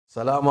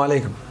Assalamu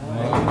alaikum.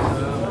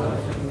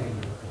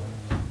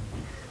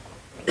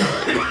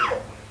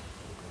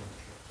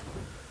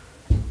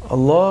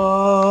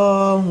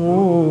 Allahu,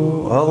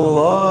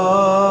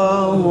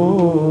 Allahu,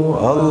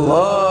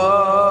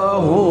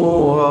 Allahu,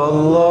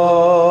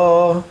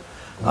 Allah,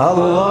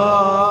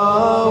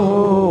 Allahu,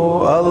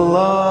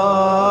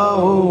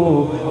 Allahu,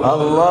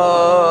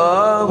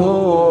 Allahu,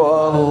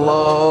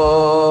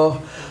 Allah,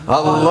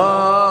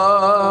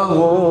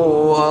 Allahu,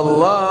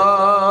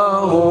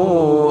 Allahu,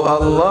 Allahu,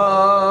 Allah,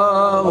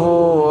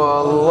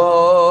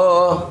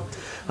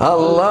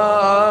 Allahu,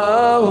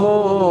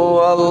 Allahu,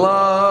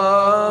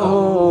 Allahu,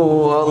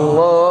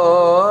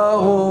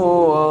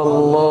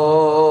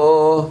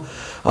 Allah, Allahu,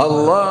 Allahu,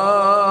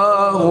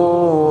 Allahu,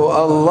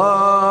 Allah,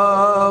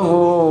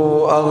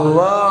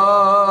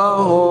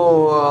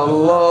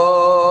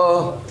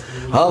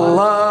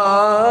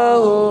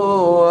 Allahu,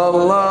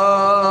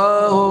 Allahu,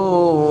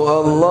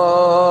 Allahu, Allah.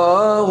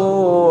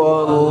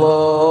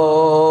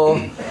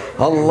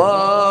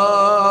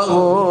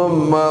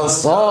 Allahumma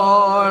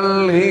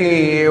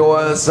salli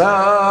wa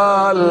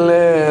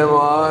sallim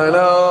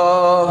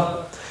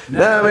ala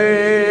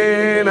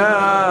Nabina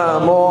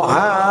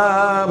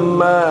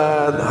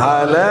Muhammad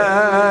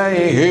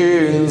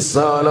alayhi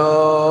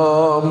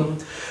salam,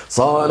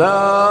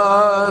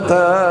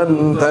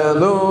 salatan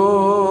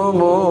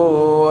tadumu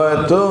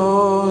wa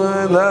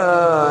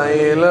tuhda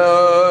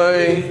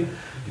ilayh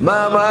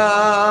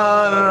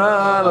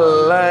mamara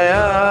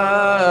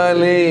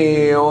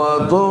al-layali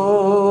wa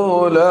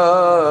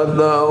tula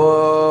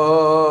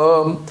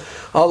dawam.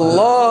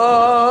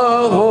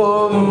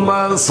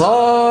 Allahumma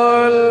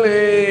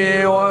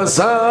salli wa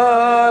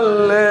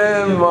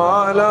sallim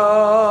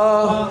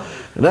ala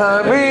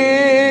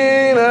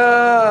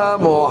Nabina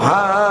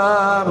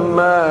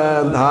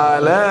Muhammad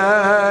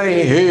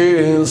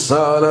alayhi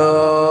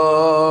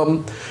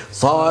salam,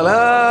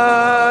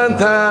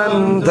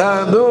 salatan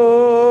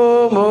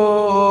tadumu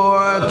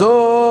wa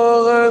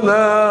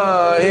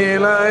tughna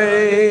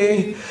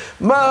ilayh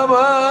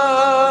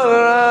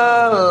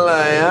mamara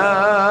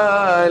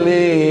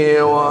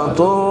al-layali wa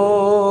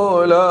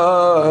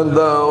tula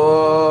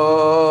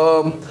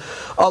dawam.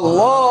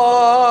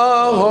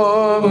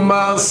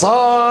 Allahumma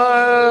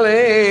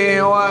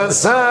salli wa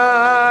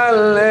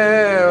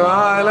sallim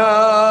ala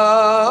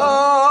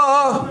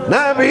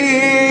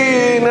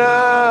Nabina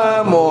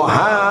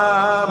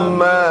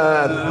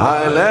Muhammad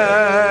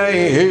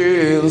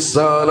alayhi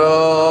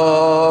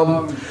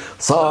salam,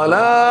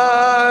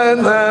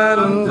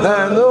 salatan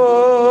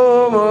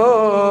tadumu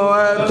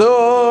wa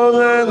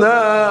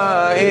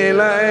tughna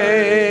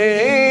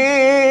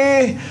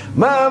ilayh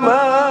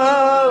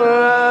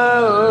mamara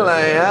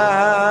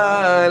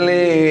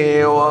al-layali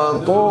wa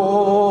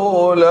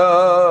tula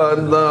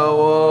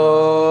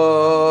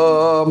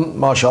dawam.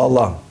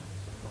 MashaAllah.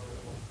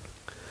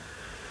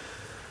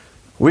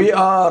 We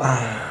are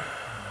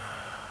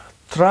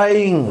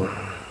trying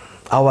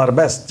our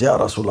best, Ya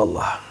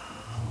Rasulullah.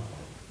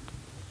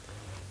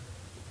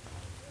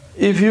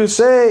 If you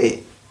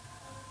say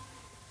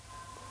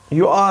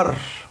you are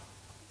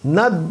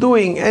not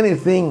doing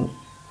anything,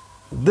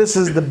 this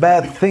is the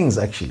bad things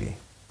actually.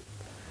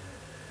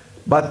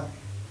 But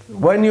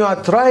when you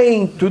are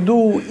trying to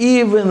do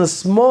even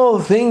small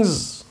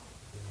things,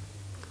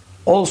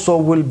 also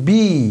will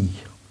be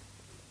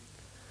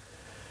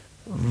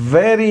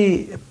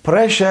very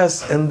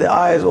precious in the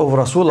eyes of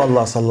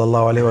Rasulullah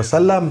sallallahu alaihi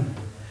wasallam,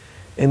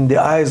 in the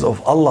eyes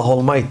of Allah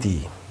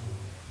Almighty.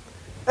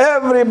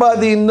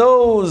 Everybody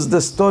knows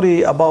the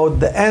story about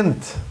the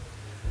ant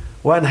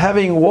when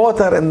having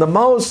water in the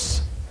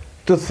mouth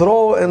to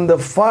throw in the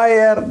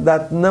fire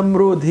that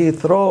Namrud he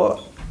throw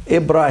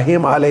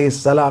Ibrahim alayhi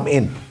salam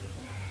in.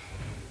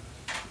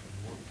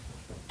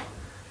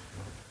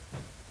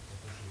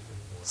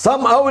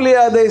 Some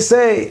awliya they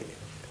say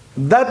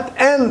that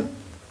ant,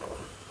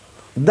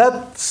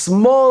 that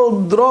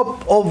small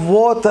drop of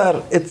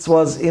water, it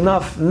was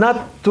enough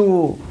not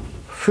to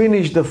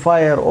finish the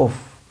fire of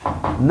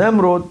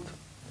Namrud.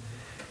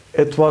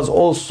 It was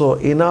also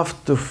enough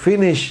to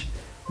finish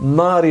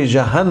Nari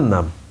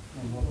Jahannam.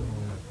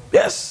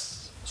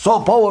 Yes,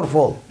 so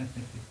powerful.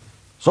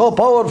 So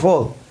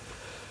powerful.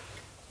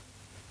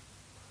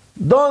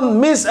 Don't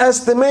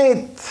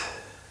misestimate.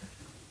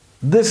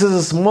 This is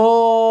a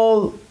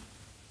small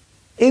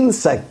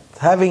insect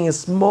having a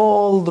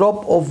small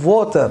drop of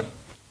water.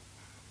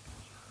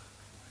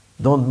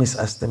 Don't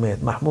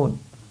misestimate, Mahmoud.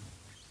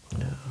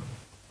 Yeah.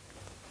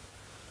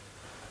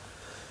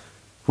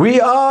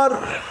 We are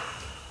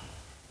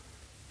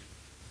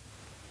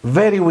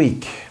very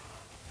weak.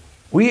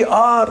 We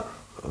are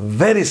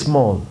very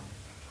small.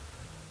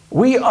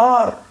 We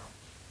are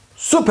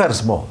super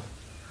small.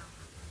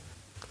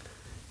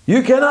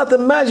 You cannot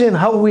imagine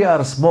how we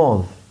are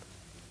small.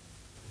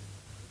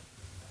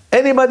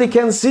 Anybody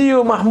can see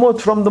you,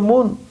 Mahmoud, from the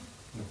moon.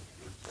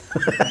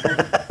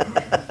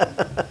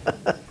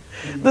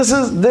 This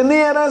is the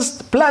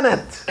nearest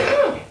planet.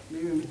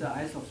 Maybe with the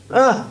eyes of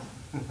space.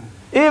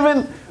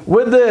 Even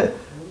with the,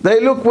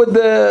 they look with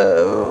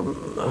the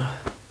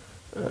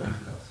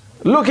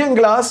looking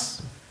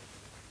glass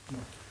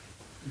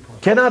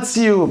cannot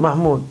see you,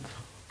 Mahmoud.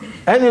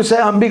 And you say,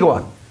 I'm big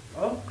one.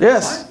 Oh,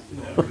 Yes.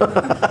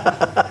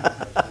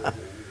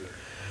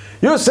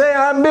 You say,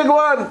 I'm big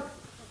one.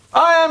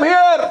 I am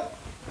here.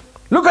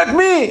 Look at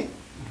me.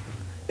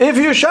 If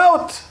you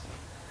shout,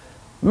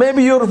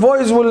 maybe your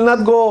voice will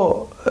not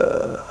go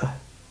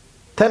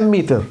 10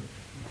 meters.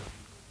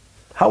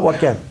 How I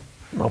can?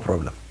 No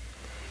problem.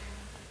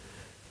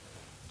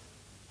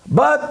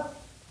 But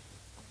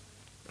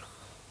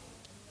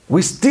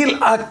we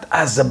still act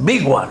as a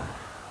big one.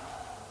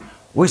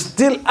 We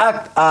still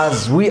act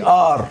as we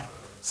are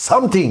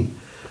something.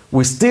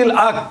 We still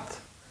act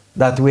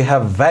that we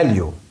have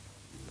value.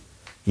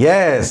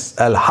 Yes,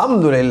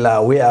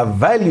 Alhamdulillah, we have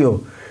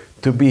value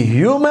to be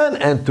human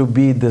and to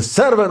be the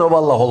servant of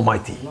Allah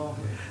Almighty.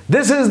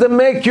 This is the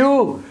make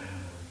you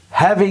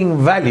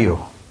having value.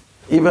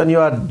 Even you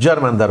are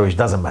German Darwish,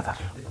 doesn't matter.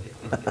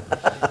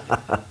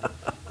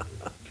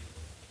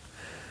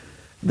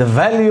 The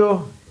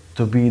value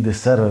to be the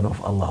servant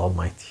of Allah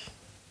Almighty.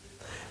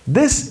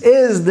 This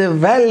is the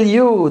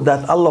value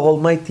that Allah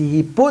Almighty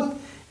He put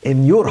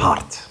in your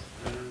heart.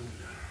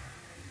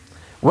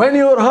 When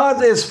your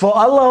heart is for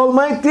Allah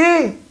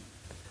Almighty,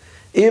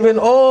 even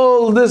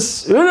all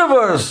this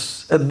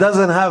universe, it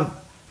doesn't have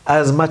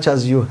as much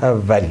as you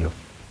have value.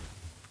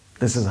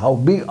 This is how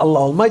big Allah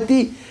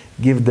Almighty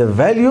give the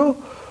value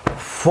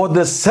for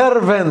the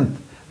servant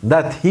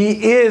that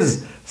he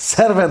is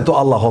servant to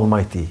Allah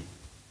Almighty.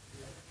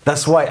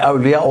 That's why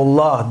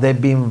awliyaullah,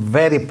 they've been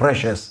very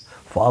precious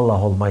for Allah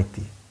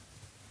Almighty.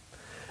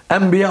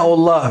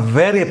 Anbiyaullah,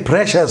 very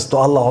precious to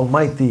Allah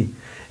Almighty.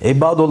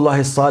 Ibadullah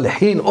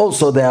Salihin,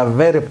 also they are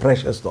very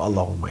precious to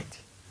Allah Almighty.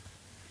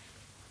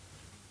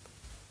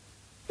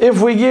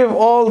 If we give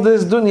all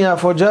this dunya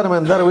for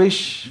German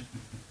Darwish,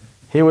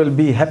 he will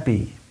be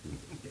happy.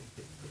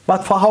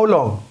 But for how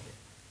long?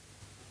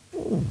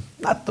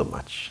 Not too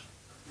much.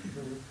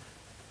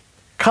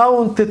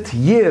 Counted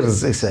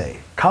years, they say.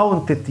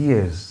 Counted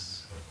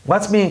years.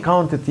 What's mean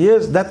counted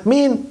years? That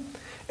means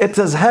it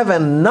does have a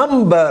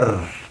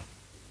number.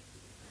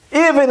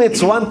 Even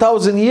it's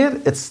 1,000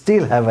 years, it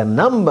still have a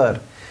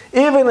number.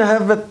 Even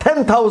have a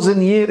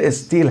 10,000 years, it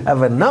still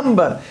have a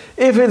number.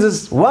 If it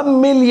is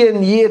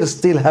 1,000,000 years,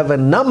 still have a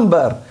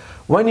number.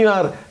 When you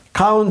are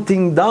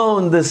counting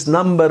down, this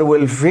number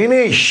will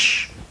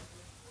finish.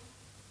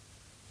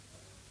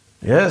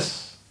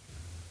 Yes.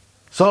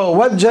 So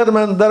what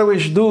German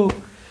Darwish do?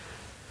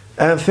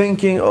 And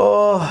thinking,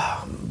 oh,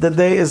 the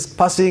day is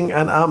passing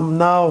and I'm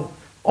now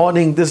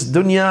owning this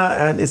dunya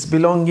and it's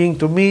belonging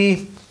to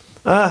me.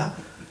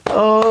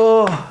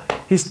 Oh,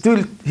 he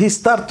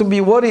start to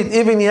be worried.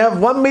 Even he have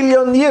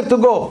 1,000,000 years to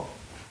go.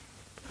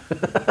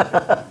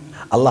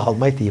 Allah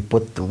Almighty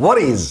put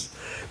worries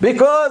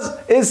because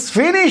it's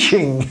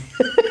finishing.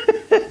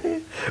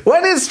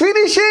 When it's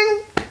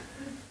finishing,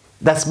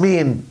 that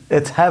means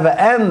it have an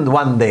end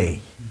one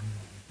day.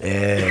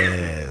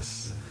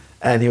 Yes.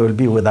 And you will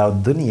be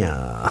without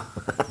dunya.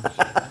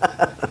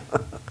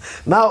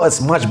 Now it's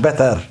much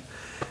better.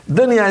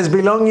 Dunya is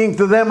belonging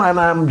to them and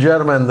I'm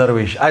German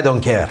Darwish. I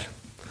don't care.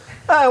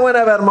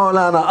 Whenever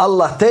Maulana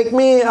Allah take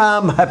me,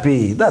 I'm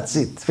happy. That's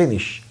it.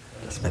 Finish.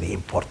 That's very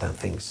important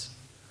things.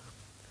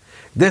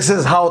 This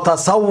is how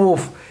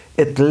tasawwuf,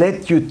 it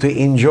let you to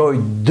enjoy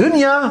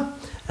dunya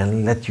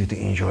and let you to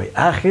enjoy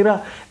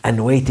akhirah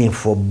and waiting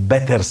for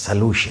better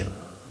solution.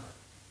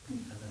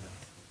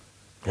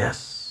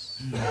 Yes.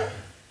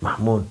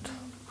 Mahmoud.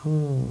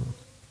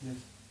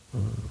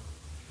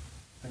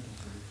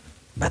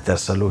 Better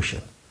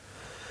solution.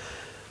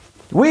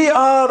 We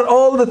are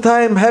all the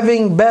time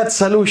having bad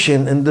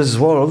solution in this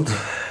world.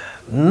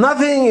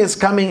 Nothing is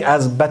coming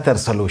as better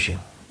solution.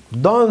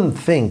 Don't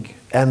think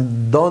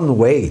and don't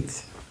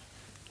wait.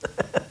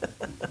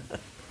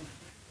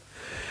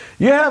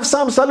 You have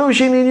some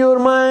solution in your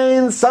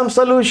mind, some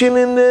solution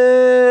in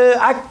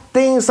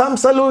acting, some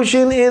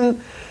solution in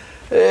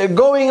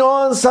going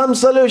on, some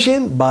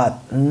solution,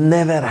 but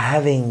never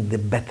having the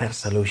better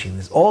solution.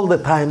 Is all the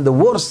time the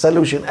worst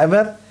solution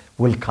ever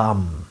will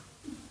come.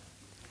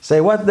 Say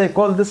what they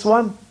call this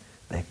one?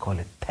 They call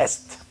it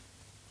test.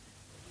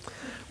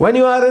 When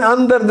you are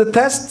under the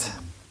test,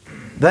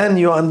 then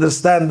you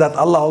understand that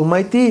Allah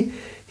Almighty,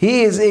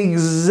 He is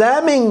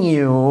examining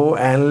you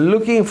and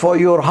looking for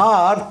your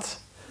heart.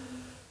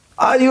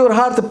 Are your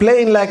heart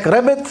playing like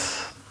rabbit?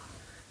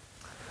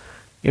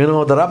 You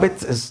know the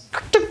rabbit is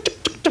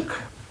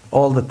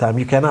all the time.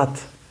 You cannot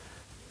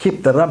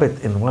keep the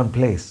rabbit in one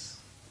place.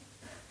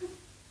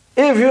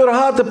 If your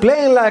heart is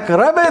playing like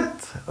rabbit,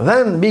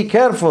 then be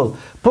careful.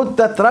 Put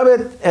that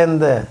rabbit in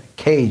the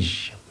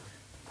cage.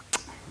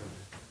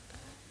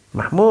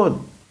 Mahmoud,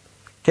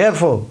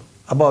 careful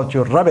about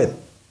your rabbit.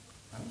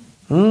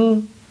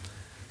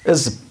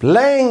 Is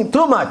playing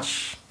too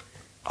much.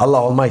 Allah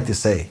Almighty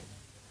say,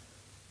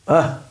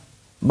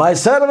 my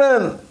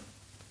servant,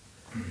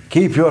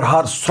 keep your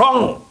heart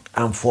strong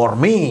and for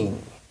me.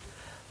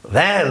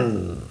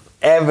 Then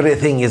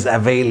everything is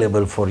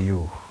available for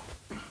you.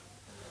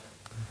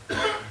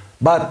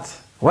 But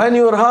when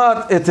your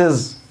heart it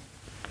is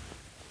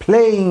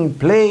playing,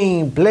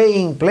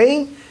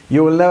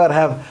 you will never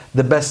have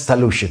the best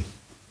solution.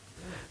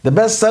 The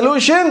best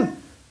solution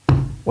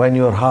when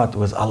your heart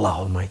was Allah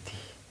Almighty.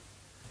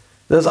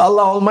 Does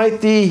Allah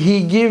Almighty,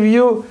 He give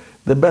you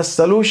the best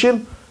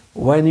solution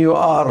when you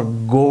are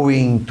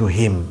going to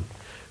Him,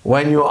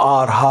 when your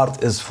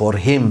heart is for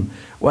Him,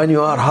 when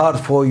your heart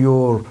for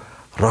your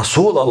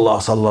Rasulullah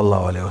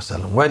sallallahu alayhi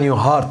wasallam, when your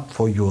heart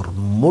for your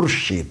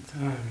Murshid.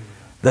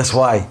 That's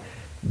why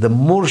the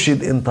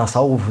Murshid in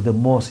Tasawwuf, the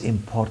most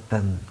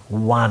important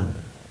one.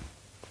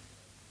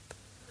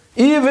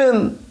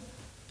 Even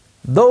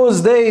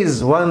those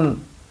days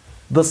when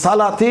the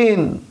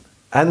Salatin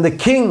and the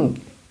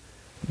king,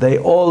 they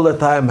all the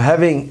time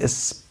having a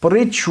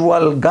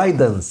spiritual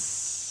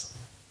guidance.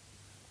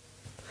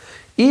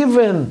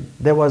 Even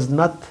there was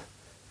not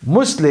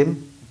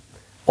Muslim,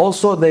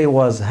 also they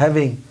was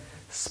having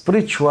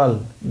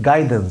spiritual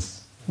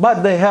guidance.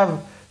 But they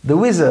have the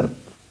wizard.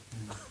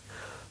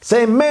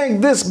 Say,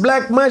 make this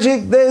black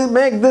magic, they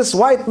make this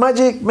white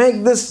magic,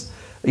 make this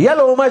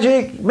yellow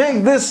magic,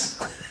 make this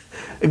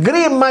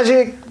green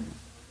magic.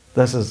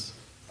 This is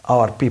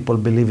our people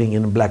believing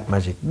in black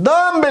magic.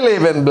 Don't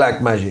believe in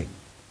black magic.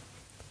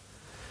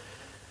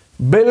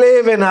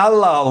 Believe in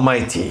Allah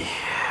Almighty.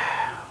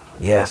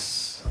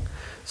 Yes.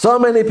 So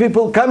many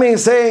people coming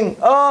saying,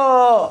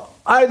 oh,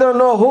 I don't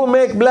know who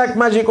make black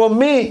magic on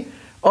me,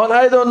 or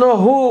I don't know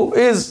who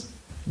is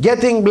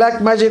getting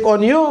black magic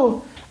on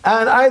you,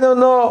 and I don't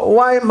know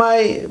why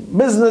my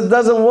business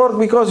doesn't work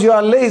because you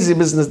are lazy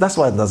business. That's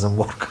why it doesn't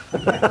work.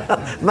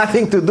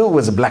 Nothing to do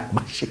with black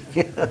magic.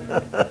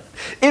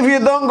 If you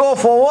don't go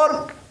for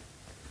work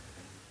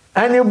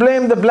and you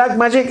blame the black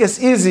magic,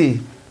 it's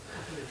easy.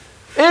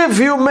 If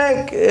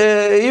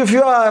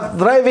you are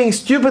driving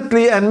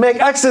stupidly and make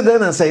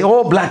accident and say,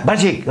 oh, black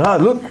magic, oh,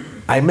 look,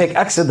 I make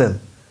accident.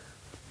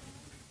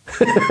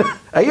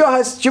 You are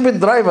a stupid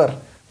driver.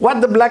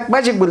 What the black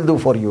magic will do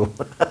for you?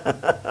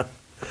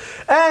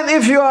 And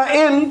if you are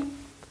ill,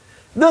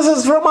 this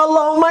is from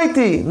Allah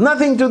Almighty.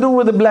 Nothing to do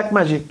with the black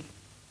magic.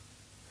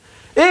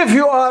 If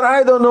you are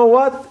I don't know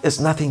what, it's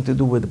nothing to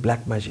do with the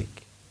black magic.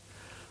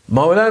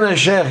 Maulana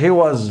Shaykh, he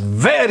was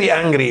very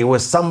angry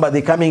with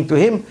somebody coming to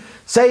him,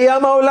 say, Ya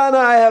Maulana,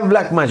 I have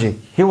black magic.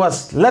 He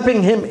was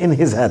slapping him in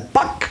his head.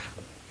 Pak!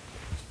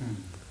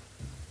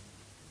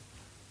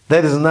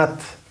 There is not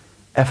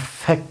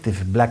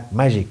effective black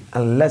magic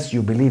unless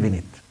you believe in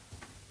it.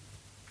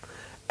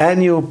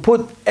 And you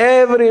put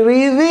every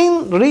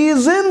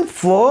reason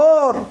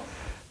for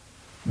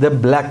the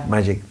black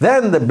magic.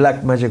 Then the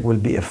black magic will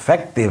be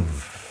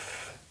effective.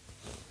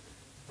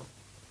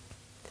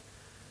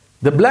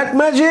 The black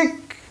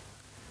magic,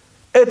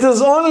 it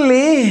is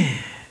only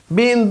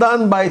being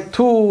done by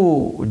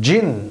two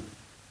jinn,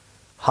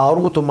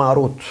 Harut and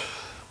Marut.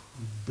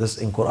 This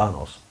in Quran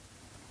also.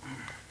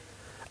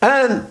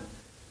 And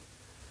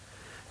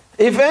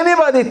if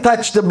anybody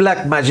touch the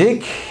black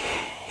magic,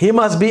 he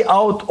must be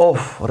out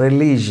of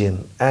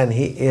religion, and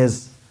he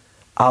is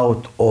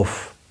out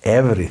of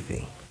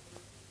everything.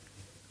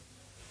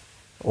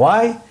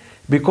 Why?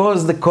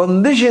 Because the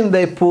condition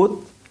they put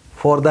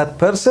for that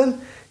person,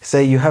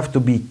 say you have to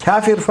be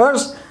kāfir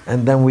first,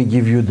 and then we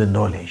give you the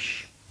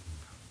knowledge.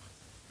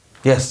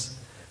 Yes,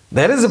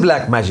 there is a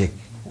black magic.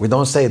 We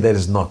don't say there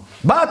is not.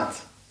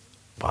 But,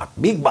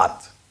 big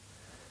but.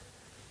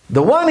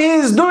 The one he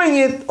is doing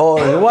it,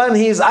 or the one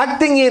he is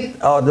acting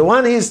it, or the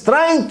one he is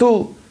trying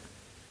to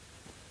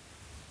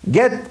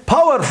get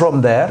power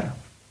from there,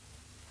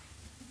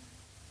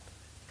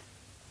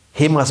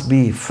 he must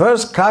be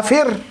first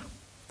kāfir,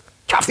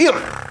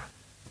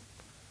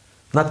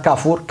 not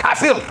kafur,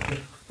 kāfir.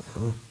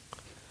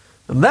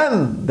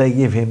 Then they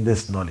give him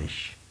this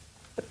knowledge.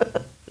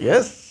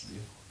 Yes?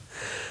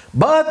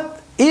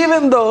 But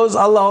even those,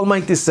 Allah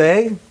Almighty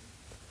say,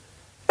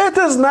 it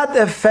is not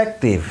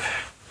effective.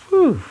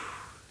 Whew.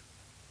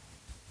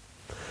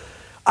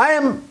 I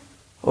am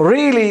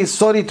really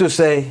sorry to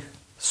say,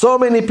 so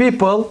many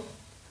people,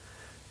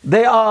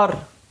 they are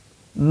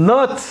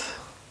not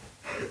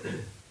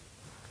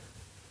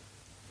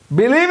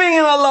believing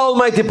in Allah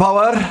Almighty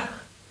power,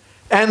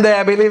 and they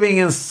are believing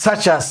in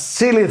such a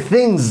silly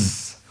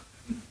things.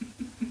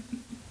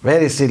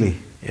 Very silly,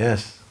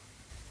 yes.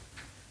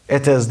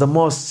 It is the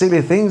most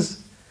silly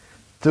things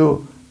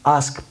to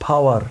ask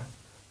power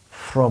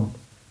from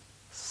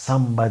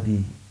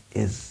somebody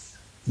is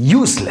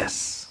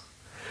useless,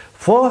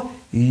 for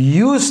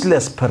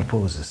useless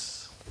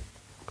purposes,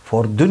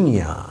 for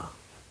dunya.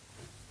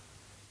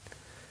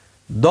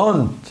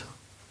 Don't.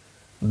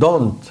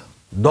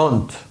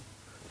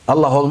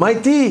 Allah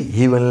Almighty,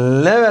 He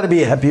will never be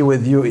happy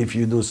with you if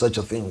you do such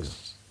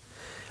things.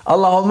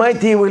 Allah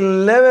Almighty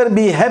will never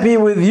be happy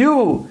with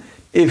you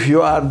if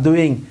you are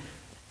doing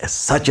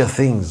such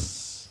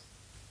things.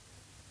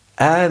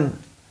 And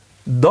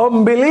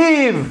don't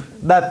believe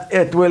that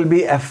it will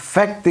be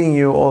affecting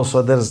you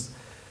also. There's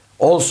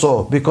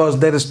also, because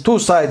there is two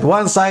sides.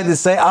 One side is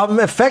say, I'm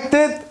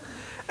affected,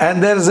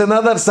 and there is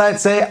another side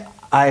say,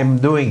 I'm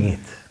doing it.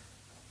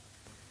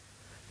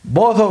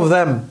 Both of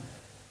them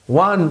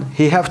One,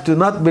 he have to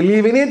not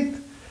believe in it,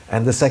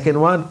 and the second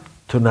one,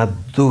 to not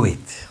do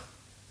it.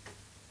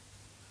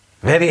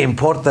 Very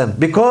important,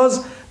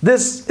 because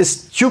this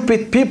is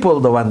stupid people,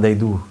 the one they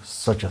do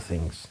such a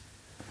things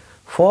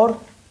for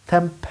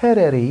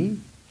temporary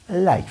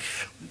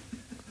life.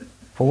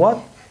 For what?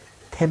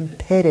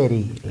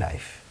 Temporary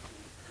life.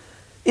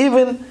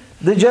 Even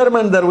the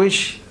German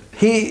dervish,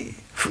 he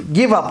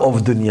give up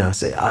of dunya.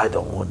 Say, I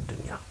don't want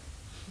dunya.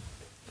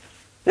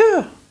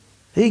 Yeah,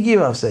 he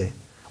give up. Say,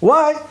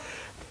 why?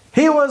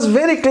 He was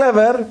very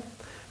clever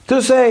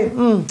to say,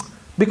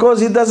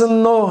 because he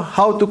doesn't know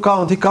how to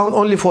count. He count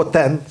only for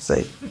 10.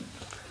 Say,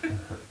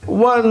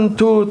 1,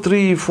 2,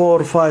 3,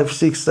 4, 5,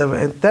 6, 7,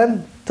 and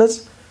 10.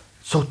 That's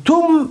so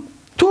too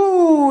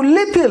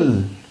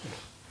little.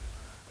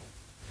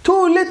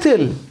 Too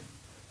little.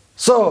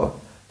 So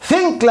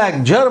think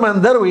like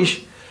German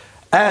dervish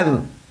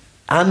and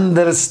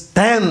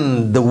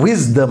understand the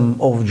wisdom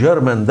of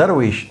German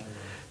dervish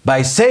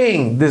by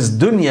saying this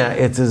dunya,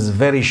 it is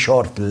very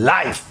short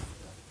life.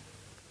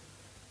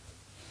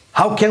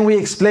 How can we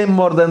explain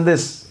more than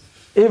this?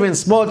 Even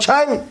small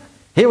child,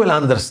 he will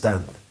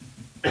understand.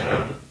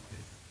 Even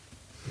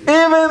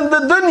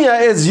the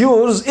dunya is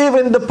yours,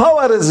 even the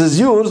power is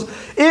yours,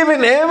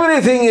 even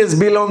everything is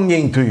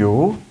belonging to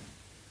you.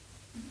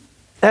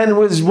 And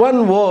with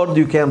one word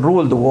you can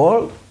rule the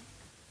world.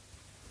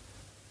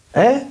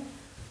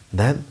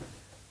 Then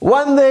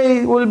one day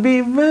it will be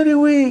very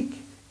weak.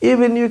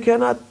 Even you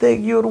cannot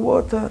take your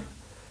water.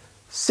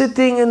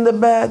 Sitting in the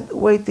bed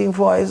waiting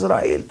for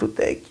Israel to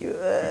take you.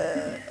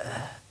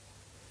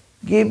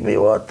 Give me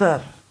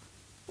water.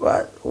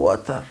 What?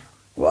 Water.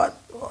 What?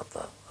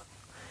 Water.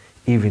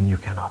 Even you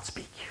cannot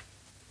speak.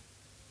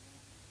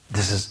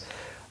 This is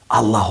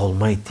Allah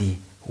Almighty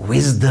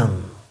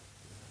wisdom.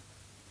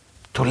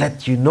 To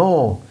let you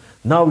know,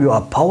 now you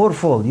are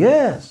powerful.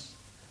 Yes.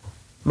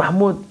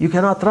 Mahmoud, you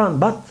cannot run,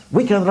 but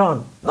we can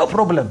run. No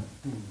problem.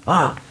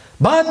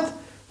 But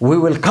we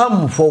will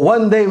come for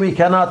one day we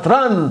cannot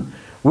run.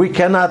 We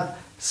cannot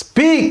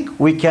speak.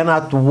 We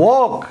cannot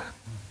walk.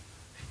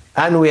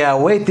 And we are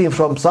waiting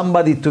from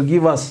somebody to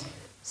give us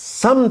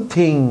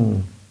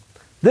something.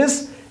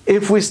 This,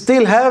 if we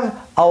still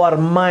have our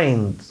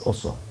mind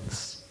also.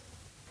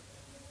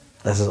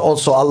 This is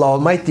also Allah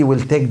Almighty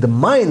will take the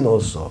mind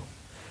also.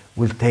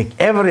 Will take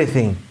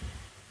everything.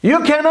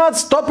 You cannot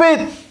stop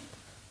it.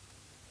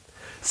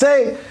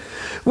 Say,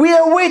 we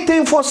are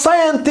waiting for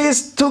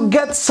scientists to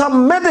get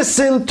some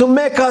medicine to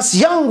make us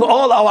young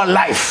all our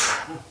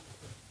life.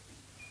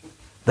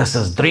 This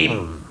is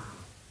dream.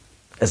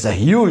 It's a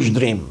huge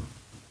dream.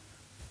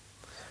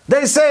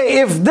 They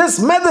say if this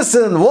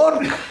medicine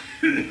work,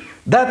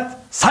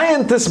 that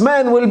scientist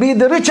man will be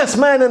the richest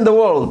man in the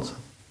world.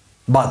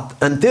 But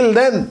until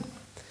then,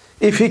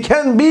 if he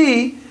can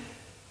be,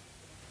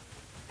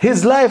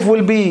 his life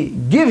will be,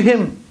 give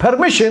him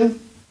permission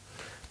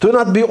to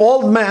not be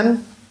old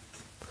man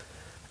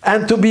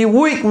and to be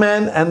weak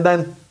man and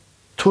then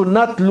to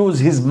not lose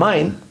his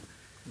mind,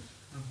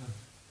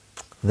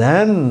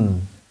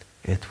 then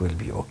it will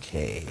be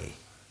okay.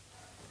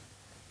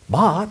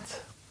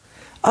 But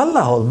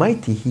Allah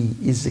Almighty, He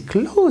is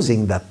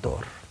closing that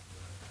door.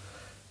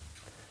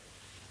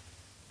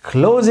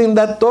 Closing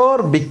that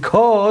door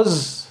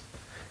because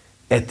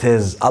it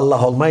is Allah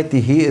Almighty,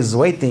 He is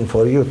waiting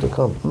for you to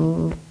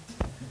come.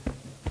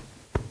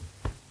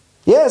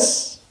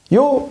 Yes,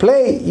 you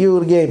play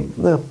your game.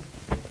 No.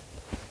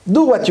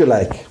 Do what you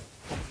like.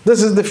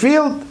 This is the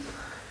field.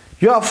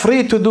 You are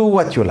free to do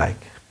what you like.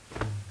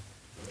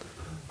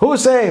 Who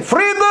say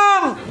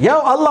freedom? Yeah,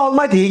 Allah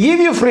Almighty, He give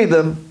you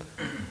freedom.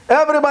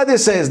 Everybody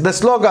says the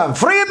slogan,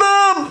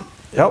 freedom.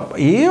 Yep,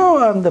 you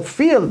are on the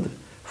field,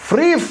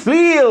 free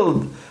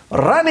field,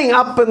 running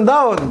up and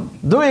down,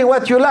 doing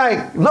what you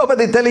like.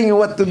 Nobody telling you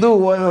what to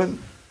do.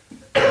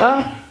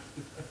 Huh?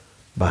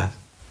 But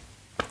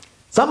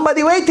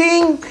somebody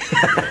waiting.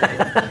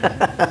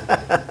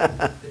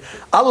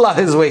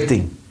 Allah is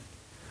waiting.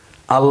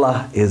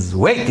 Allah is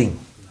waiting.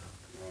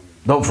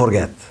 Don't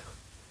forget.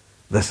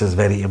 This is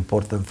very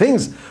important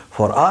things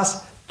for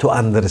us to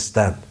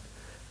understand.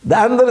 The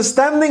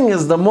understanding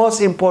is the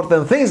most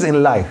important things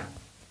in life.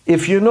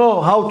 If you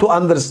know how to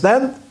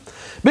understand,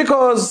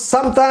 because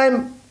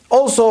sometimes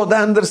also the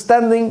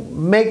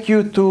understanding make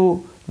you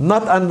to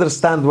not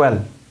understand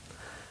well.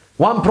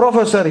 One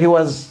professor, he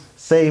was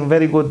saying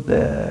very good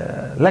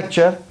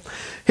lecture.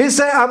 He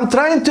said, I'm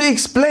trying to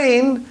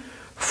explain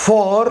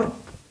for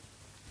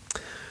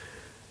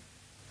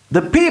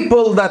the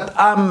people that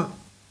I'm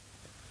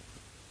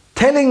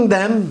telling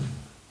them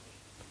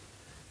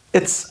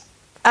it's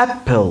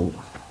apple,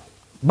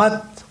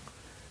 but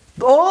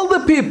all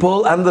the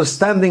people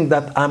understanding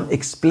that I'm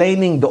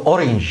explaining the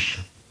orange.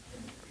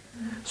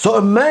 So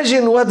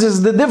imagine what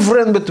is the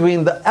difference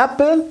between the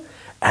apple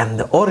and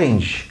the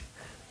orange.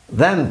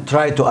 Then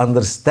try to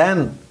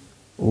understand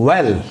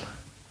well.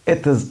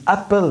 It is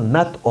apple,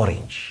 not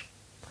orange.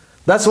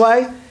 That's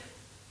why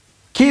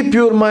keep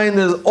your mind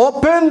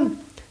open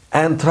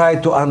and try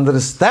to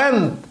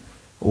understand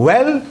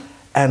well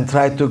and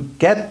try to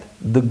get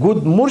the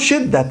good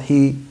murshid that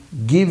he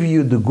give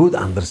you the good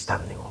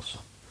understanding also.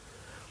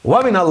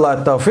 ومن الله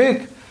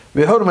التوفيق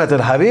بحرمة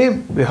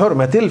الحبيب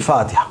بحرمة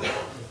الفاتحة.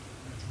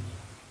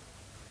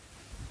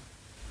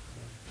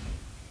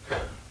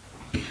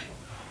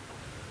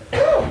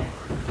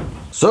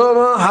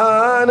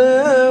 سبحان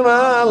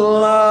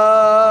الله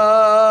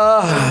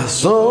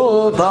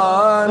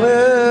سلطان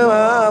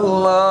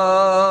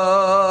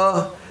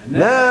الله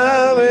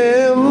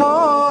نبي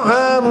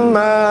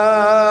محمد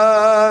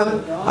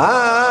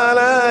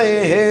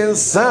عليه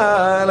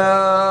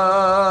السلام.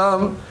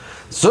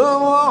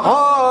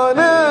 سبحان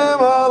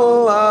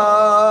الله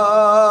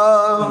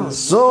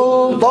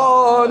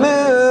سلطان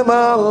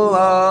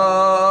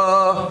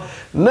الله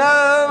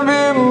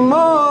نبي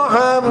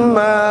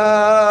محمد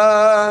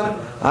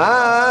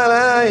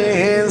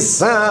عليه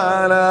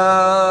السلام.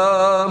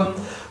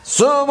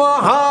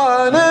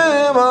 سبحان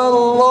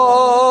الله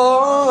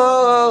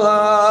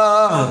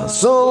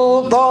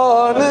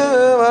سلطان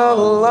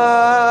الله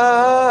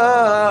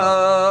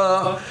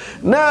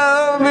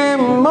نبي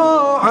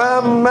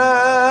محمد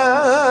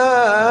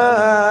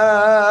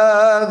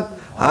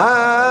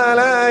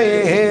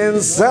عليه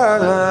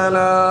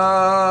السلام.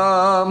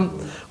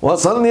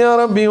 وصل يا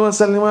ربي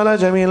وسلم على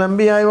جميع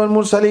الأنبياء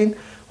والمرسلين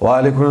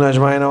وعلى كل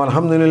أجمعين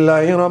والحمد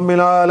لله رب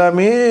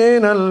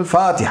العالمين.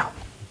 الفاتحة.